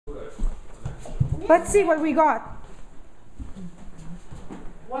Let's see what we got.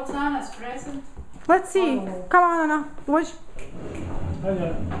 What's Anna's present? Let's see. Come on, Anna. Which?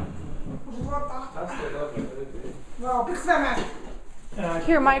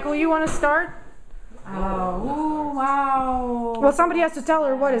 Here, Michael, you want to start? Oh, wow. Well, somebody has to tell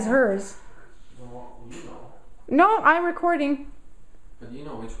her what is hers. No, I'm recording. But you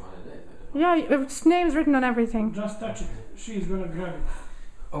know which one it is. Yeah, its name's written on everything. Just touch it. She's gonna grab it.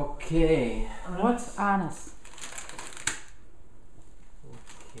 Okay. What's Anna's?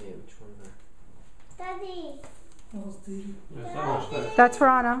 Okay, which one? Daddy. That's for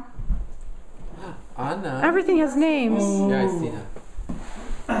Anna. Anna. Everything has names. Yeah, I see that.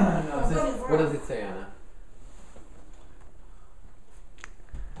 What does it say, Anna?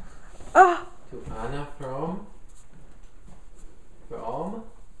 Ah, To Anna from.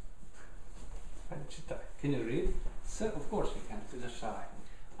 Can you read? Sir, of course you can. It's just shy.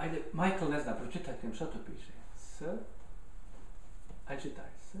 Michael ne zna pročitati im što to piše. S. Aj čitaj.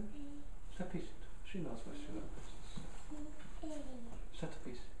 S. Šta piše tu? She knows what she wrote. Šta to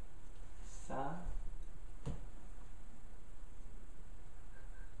piše? Sa.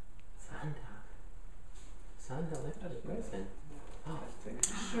 Santa. Santa left us a present.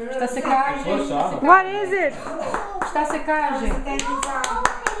 Šta se kaže? what is it? Šta se kaže?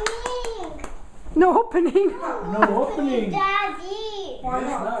 No opening. No opening. Daddy. Yes,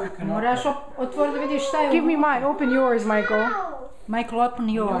 now you can Moraš otvoriti da vidiš šta je. Give me mine. Open yours, Michael. Michael, open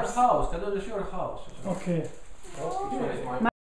Your yours. house. That is your house. Okay. Which one is mine?